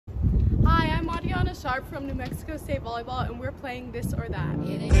Sharp from New Mexico State Volleyball, and we're playing This or That.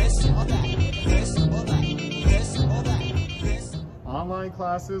 This or that, this or that, this or that, this. Online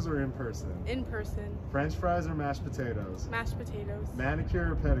classes or in person? In person. French fries or mashed potatoes? Mashed potatoes.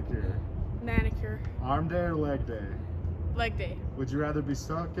 Manicure or pedicure? Manicure. Arm day or leg day? Leg day. Would you rather be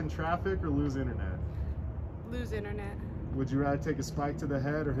stuck in traffic or lose internet? Lose internet. Would you rather take a spike to the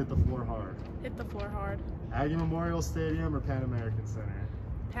head or hit the floor hard? Hit the floor hard. Aggie Memorial Stadium or Pan American Center?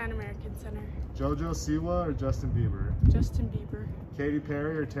 Pan American Center. JoJo Siwa or Justin Bieber? Justin Bieber. Katy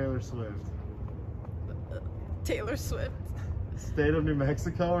Perry or Taylor Swift? Taylor Swift. State of New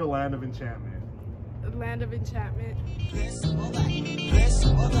Mexico or Land of Enchantment? Land of Enchantment. This or that, this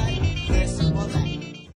or that, this or that.